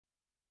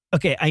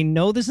Okay, I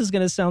know this is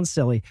going to sound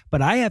silly,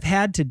 but I have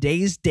had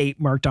today's date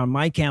marked on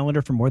my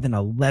calendar for more than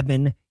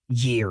 11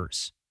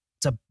 years.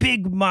 It's a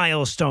big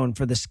milestone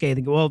for the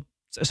Scathing. Well,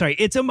 sorry,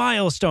 it's a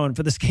milestone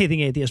for the Scathing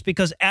Atheist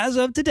because as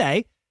of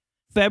today,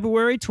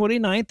 February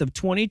 29th of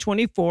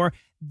 2024,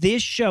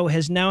 this show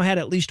has now had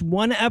at least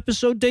one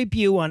episode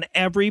debut on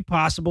every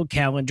possible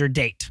calendar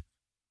date.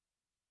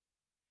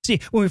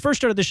 See, when we first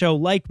started the show,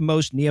 like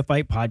most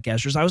neophyte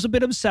podcasters, I was a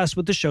bit obsessed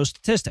with the show's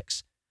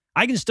statistics.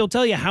 I can still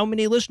tell you how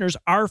many listeners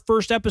our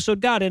first episode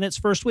got in its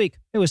first week.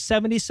 It was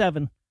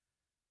 77.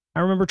 I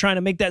remember trying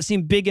to make that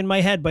seem big in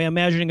my head by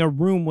imagining a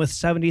room with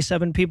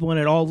 77 people in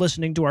it all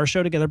listening to our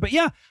show together. But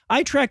yeah,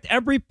 I tracked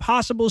every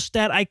possible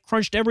stat. I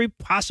crunched every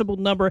possible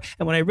number.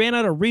 And when I ran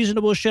out of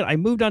reasonable shit, I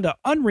moved on to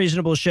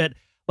unreasonable shit,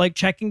 like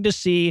checking to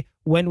see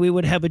when we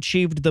would have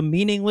achieved the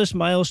meaningless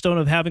milestone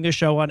of having a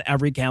show on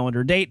every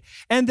calendar date.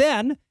 And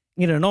then,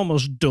 in an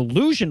almost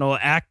delusional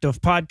act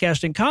of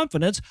podcasting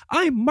confidence,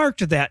 I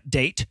marked that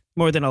date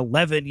more than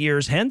 11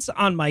 years hence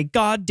on my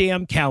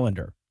goddamn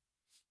calendar.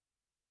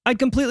 I'd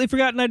completely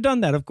forgotten I'd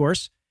done that, of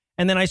course.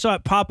 And then I saw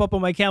it pop up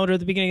on my calendar at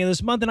the beginning of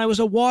this month, and I was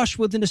awash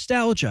with the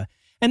nostalgia.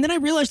 And then I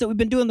realized that we've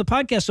been doing the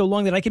podcast so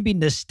long that I can be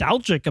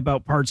nostalgic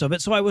about parts of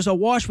it, so I was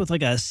awash with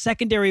like a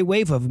secondary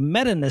wave of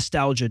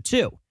meta-nostalgia,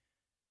 too.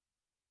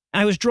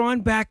 I was drawn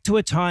back to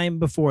a time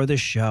before the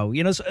show.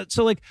 You know,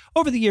 so like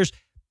over the years,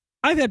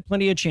 I've had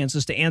plenty of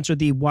chances to answer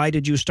the why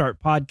did you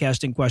start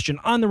podcasting question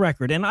on the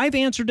record, and I've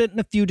answered it in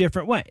a few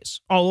different ways,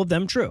 all of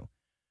them true.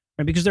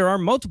 Right? Because there are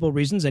multiple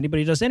reasons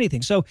anybody does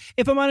anything. So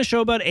if I'm on a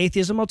show about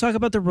atheism, I'll talk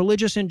about the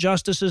religious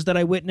injustices that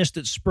I witnessed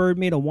that spurred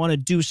me to want to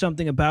do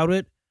something about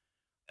it.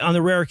 On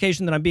the rare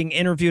occasion that I'm being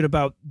interviewed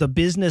about the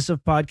business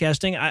of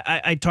podcasting,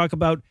 I talk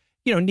about,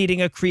 you know,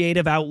 needing a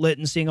creative outlet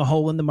and seeing a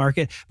hole in the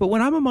market. But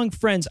when I'm among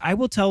friends, I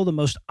will tell the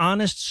most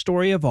honest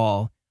story of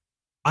all.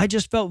 I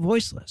just felt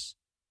voiceless.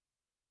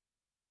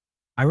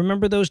 I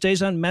remember those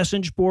days on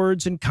message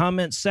boards and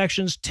comment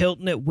sections,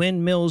 tilting at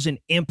windmills in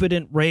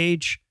impotent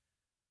rage.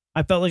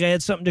 I felt like I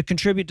had something to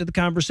contribute to the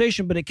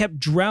conversation, but it kept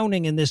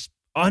drowning in this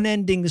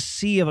unending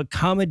sea of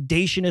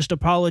accommodationist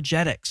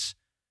apologetics.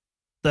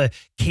 The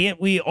can't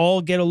we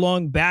all get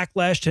along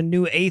backlash to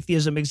new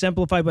atheism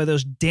exemplified by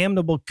those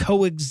damnable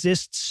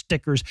coexist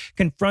stickers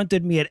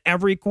confronted me at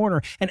every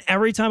corner. And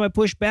every time I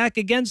pushed back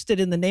against it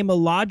in the name of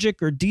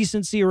logic or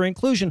decency or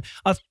inclusion,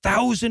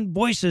 1,000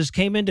 voices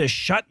came in to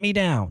shut me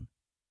down.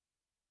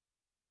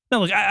 Now,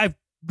 look, I've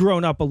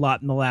grown up a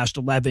lot in the last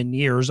 11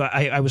 years.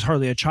 I was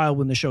hardly a child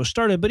when the show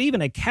started, but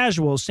even a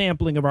casual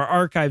sampling of our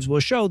archives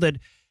will show that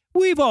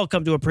we've all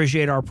come to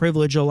appreciate our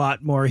privilege a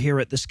lot more here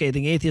at the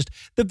Scathing Atheist.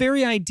 The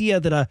very idea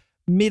that a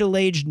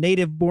middle-aged,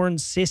 native-born,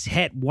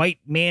 cis-het white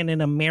man in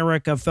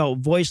America felt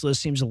voiceless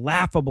seems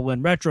laughable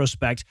in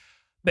retrospect,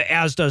 but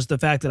as does the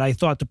fact that I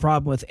thought the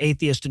problem with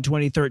atheists in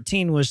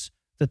 2013 was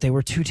that they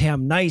were too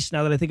damn nice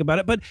now that I think about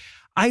it. But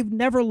I've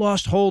never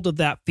lost hold of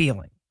that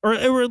feeling. Or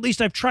at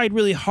least I've tried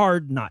really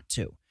hard not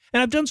to.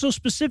 And I've done so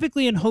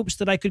specifically in hopes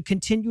that I could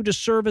continue to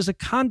serve as a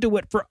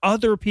conduit for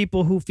other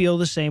people who feel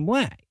the same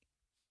way.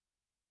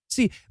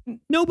 See,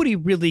 nobody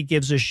really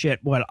gives a shit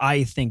what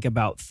I think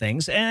about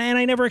things, and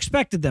I never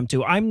expected them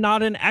to. I'm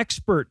not an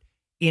expert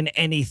in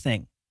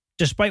anything,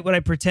 despite what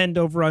I pretend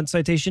over on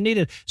Citation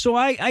Needed. So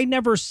I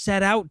never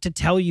set out to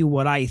tell you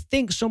what I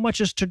think so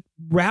much as to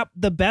wrap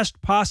the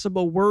best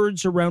possible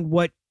words around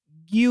what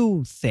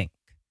you think.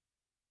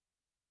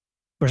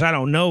 Of course, I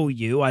don't know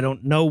you. I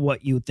don't know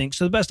what you think.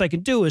 So the best I can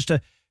do is to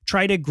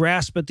try to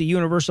grasp at the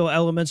universal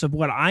elements of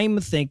what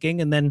I'm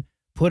thinking and then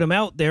put them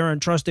out there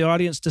and trust the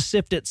audience to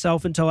sift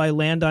itself until I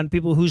land on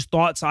people whose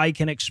thoughts I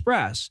can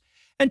express.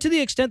 And to the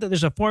extent that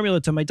there's a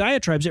formula to my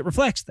diatribes, it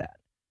reflects that.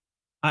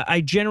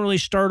 I generally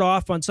start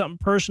off on something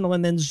personal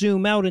and then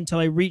zoom out until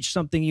I reach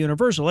something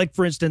universal. Like,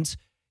 for instance,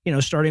 you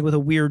know, starting with a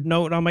weird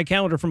note on my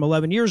calendar from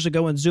 11 years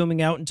ago and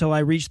zooming out until I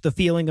reach the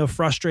feeling of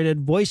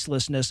frustrated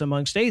voicelessness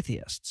amongst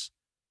atheists.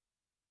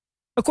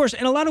 Of course,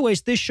 in a lot of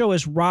ways, this show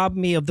has robbed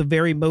me of the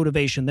very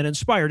motivation that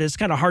inspired it. It's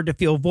kind of hard to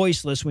feel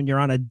voiceless when you're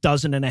on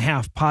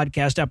 12.5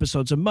 podcast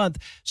episodes a month,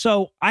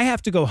 so I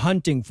have to go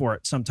hunting for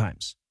it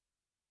sometimes.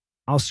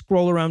 I'll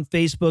scroll around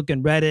Facebook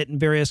and Reddit and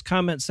various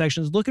comment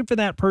sections looking for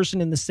that person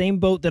in the same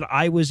boat that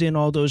I was in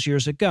all those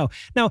years ago.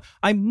 Now,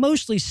 I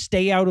mostly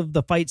stay out of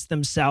the fights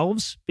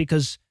themselves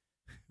because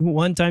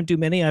one time too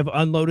many, I've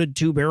unloaded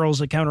 2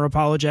 barrels of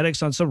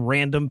counter-apologetics on some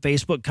random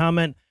Facebook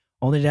comment,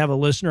 only to have a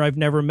listener I've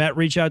never met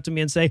reach out to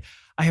me and say,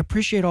 I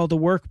appreciate all the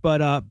work,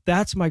 but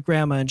that's my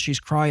grandma and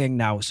she's crying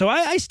now. So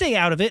I stay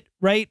out of it,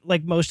 right?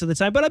 Like most of the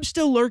time, but I'm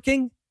still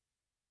lurking.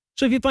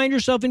 So if you find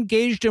yourself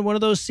engaged in one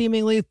of those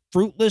seemingly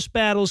fruitless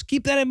battles,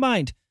 keep that in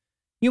mind.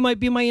 You might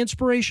be my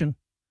inspiration.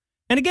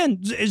 And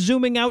again,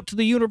 zooming out to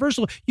the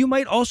universal, you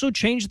might also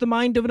change the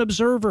mind of an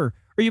observer,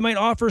 or you might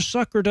offer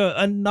succor to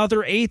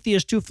another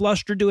atheist too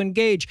flustered to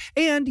engage,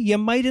 and you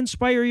might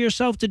inspire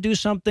yourself to do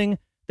something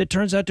that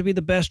turns out to be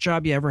the best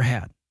job you ever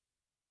had.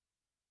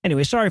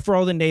 Anyway, sorry for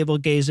all the navel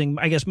gazing.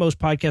 I guess most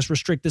podcasts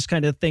restrict this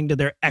kind of thing to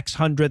their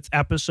X100th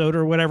episode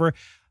or whatever.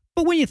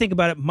 But when you think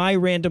about it, my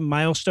random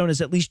milestone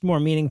is at least more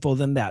meaningful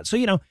than that.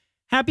 So,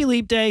 happy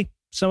Leap Day.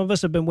 Some of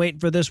us have been waiting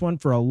for this one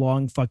for a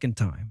long fucking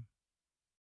time.